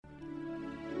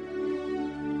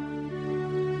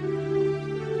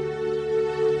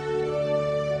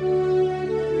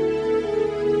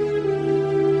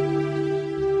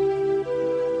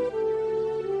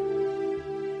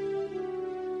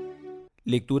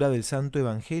Lectura del Santo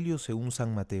Evangelio según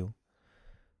San Mateo.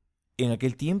 En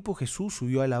aquel tiempo Jesús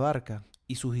subió a la barca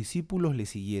y sus discípulos le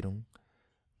siguieron.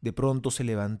 De pronto se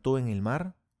levantó en el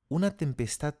mar una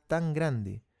tempestad tan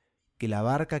grande que la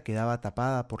barca quedaba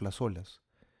tapada por las olas,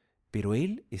 pero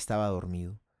él estaba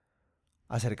dormido.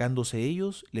 Acercándose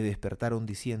ellos, le despertaron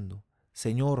diciendo: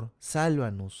 Señor,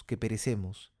 sálvanos, que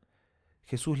perecemos.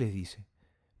 Jesús les dice: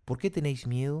 ¿Por qué tenéis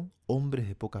miedo, hombres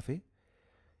de poca fe?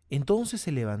 Entonces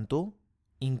se levantó,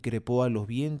 increpó a los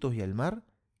vientos y al mar,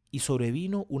 y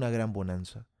sobrevino una gran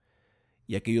bonanza.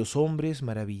 Y aquellos hombres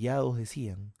maravillados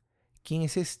decían: ¿Quién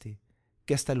es este,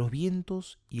 que hasta los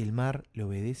vientos y el mar le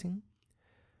obedecen?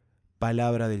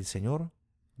 Palabra del Señor.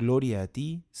 Gloria a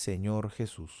ti, Señor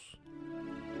Jesús.